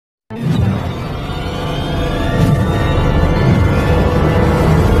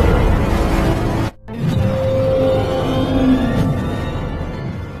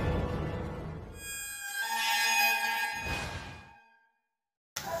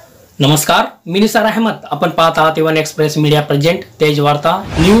नमस्कार, मी निसार अहमद. आपण पाहत आहात A1 एक्सप्रेस मीडिया प्रेझेंट तेज वार्ता,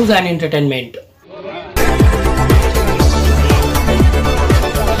 न्यूज अँड एंटरटेनमेंट.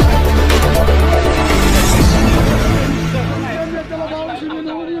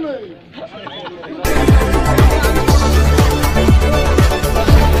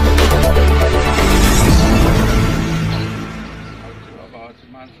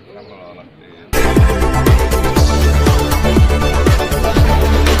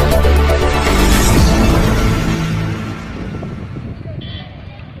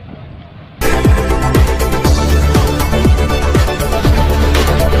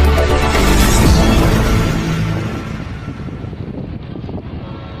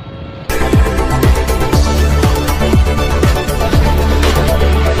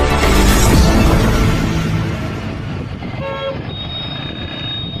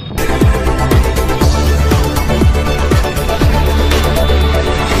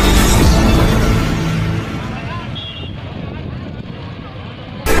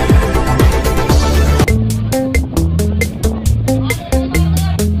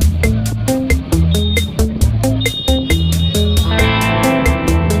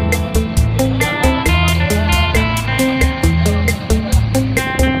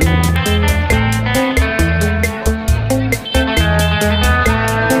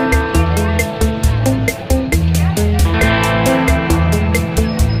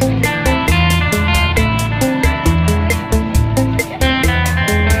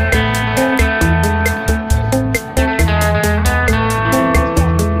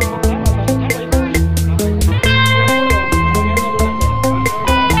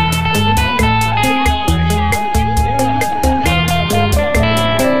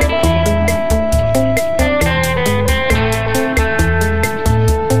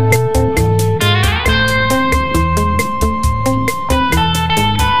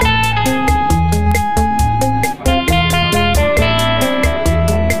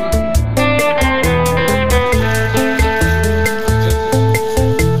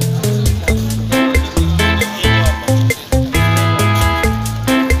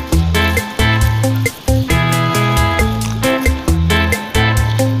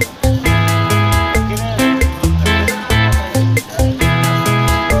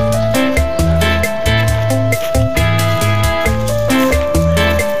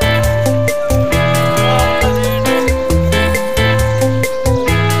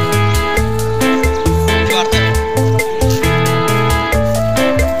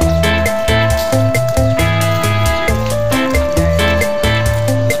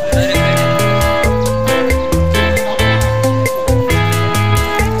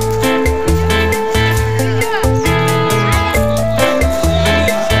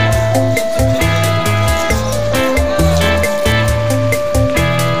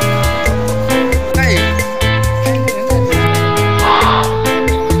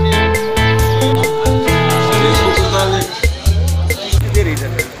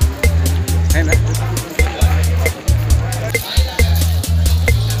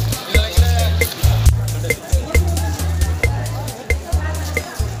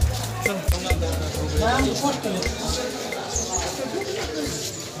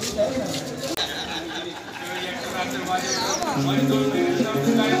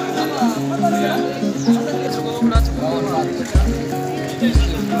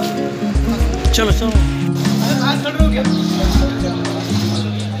 चलो चलो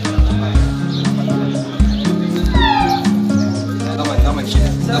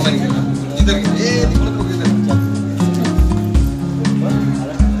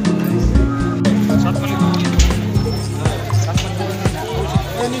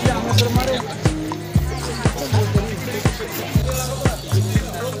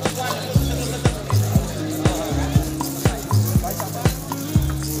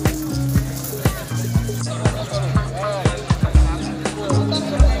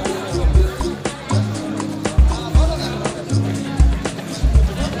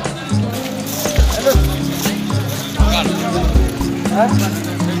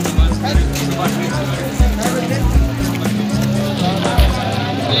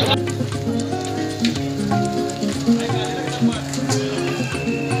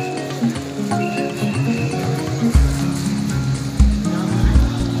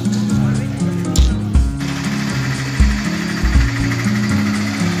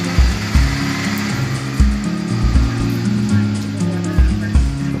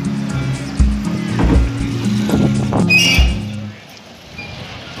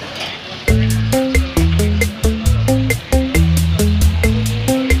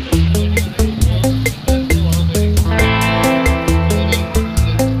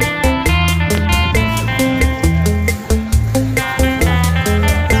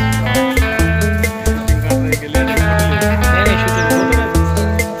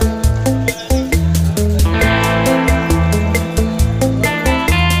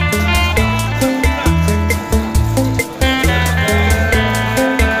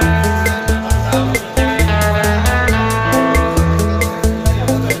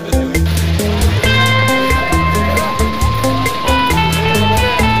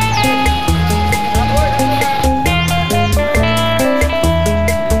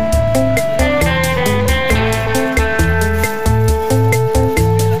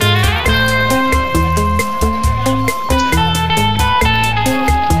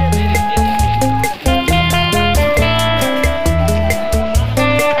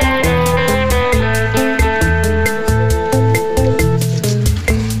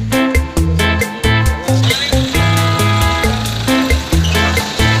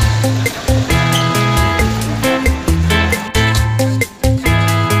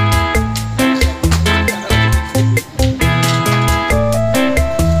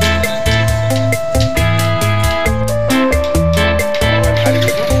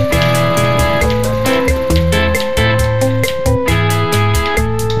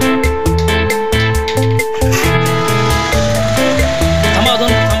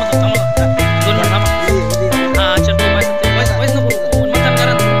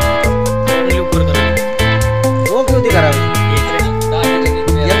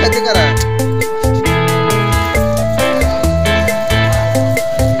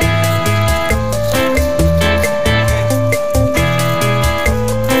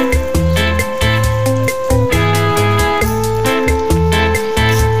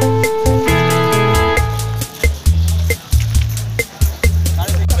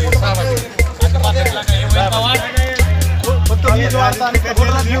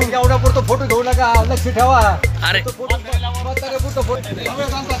एवढा पुरतो फोटो घेऊ नका, लक्ष ठेवा. अरे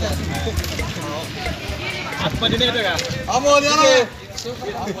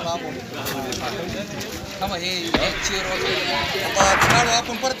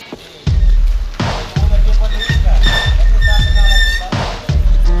आपण परत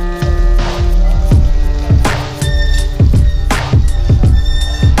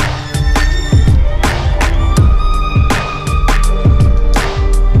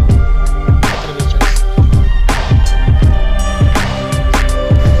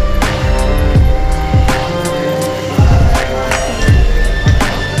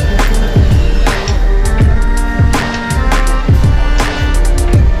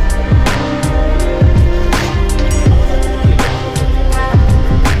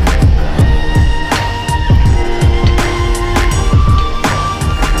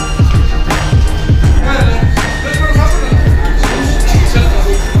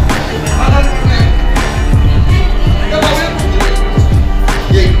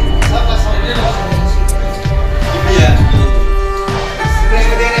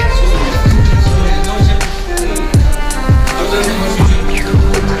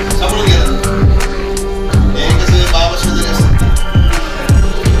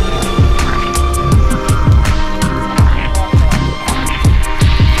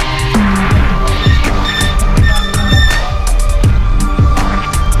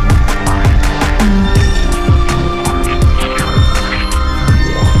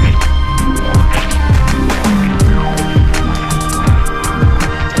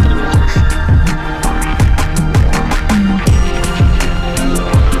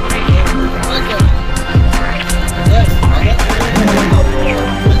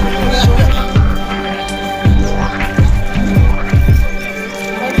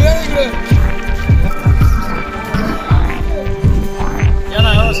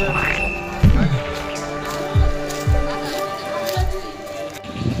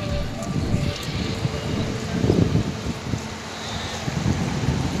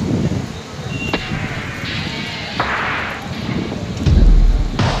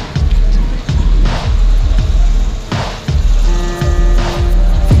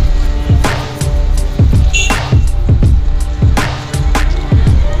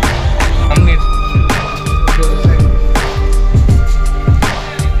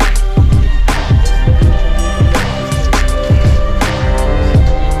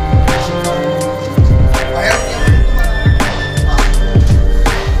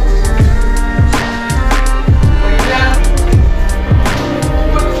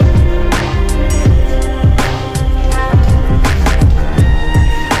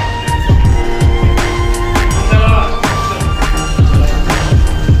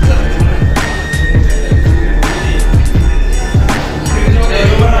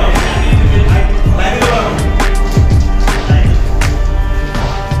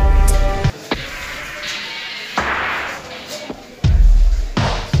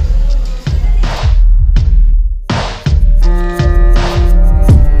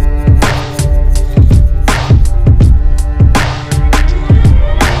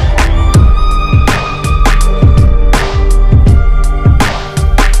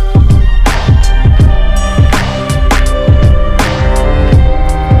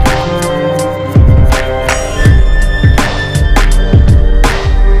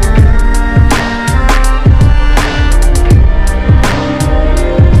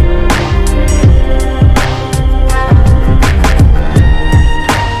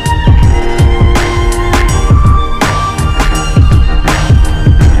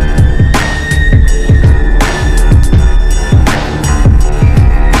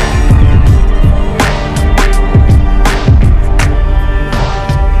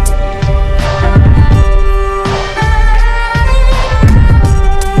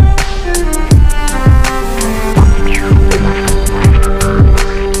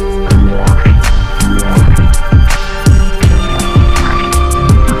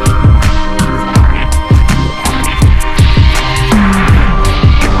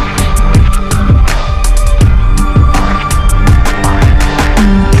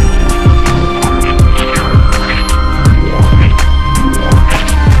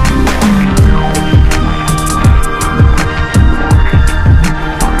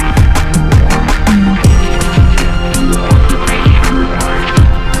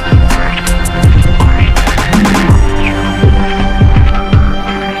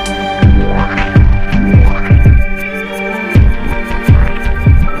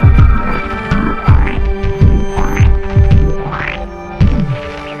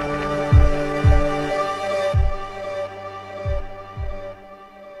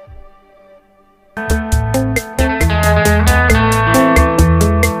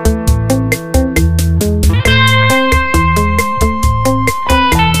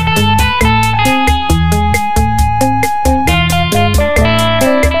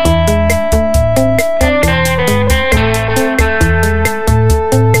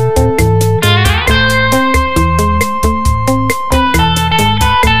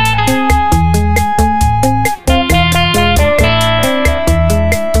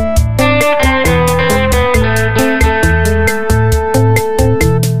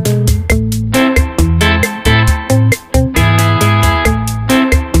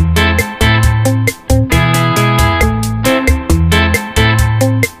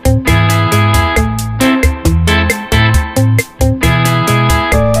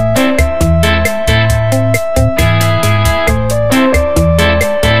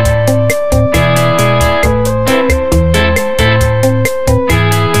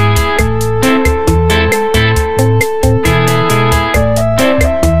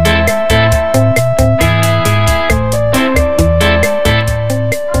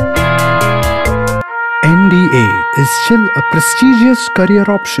prestigious career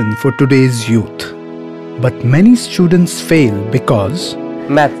option for today's youth. But many students fail because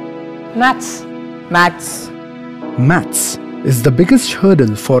Maths maths is the biggest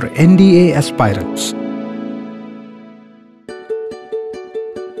hurdle for NDA aspirants.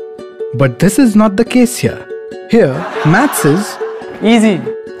 But this is not the case here. Here, maths is easy.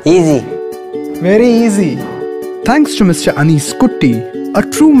 very easy. Thanks to Mr. Anis Kutti, a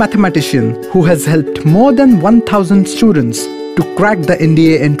true mathematician who has helped more than 1,000 students to crack the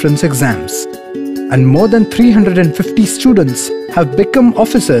NDA entrance exams. And more than 350 students have become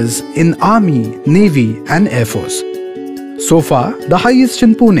officers in Army, Navy and Air Force. So far, the highest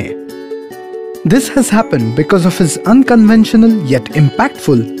in Pune. This has happened because of his unconventional yet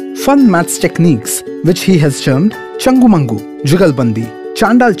impactful fun maths techniques, which he has termed Changumangu, Jugalbandi,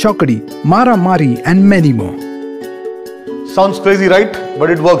 Chandal Chaukadi, Mara Mari and many more. Sounds crazy, right? But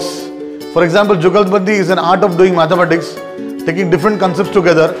it works. For example, Jugalbandi is an art of doing mathematics, taking different concepts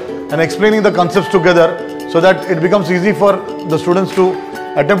together and explaining the concepts together so that it becomes easy for the students to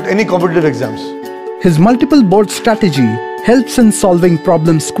attempt any competitive exams. His multiple board strategy helps in solving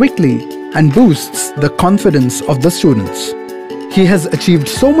problems quickly and boosts the confidence of the students. He has achieved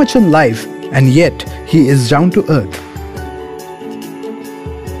so much in life and yet he is down to earth.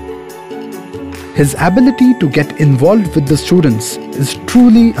 His ability to get involved with the students is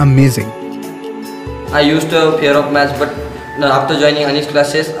truly amazing. I used to have fear of maths, but after joining Anis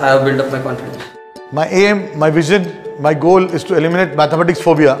classes, I have built up my confidence. My aim, my vision, my goal is to eliminate mathematics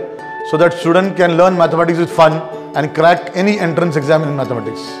phobia so that students can learn mathematics with fun and crack any entrance exam in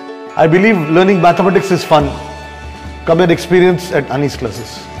mathematics. I believe learning mathematics is fun. Come and experience at Anis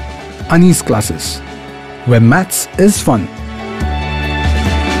classes. Anis classes, where maths is fun.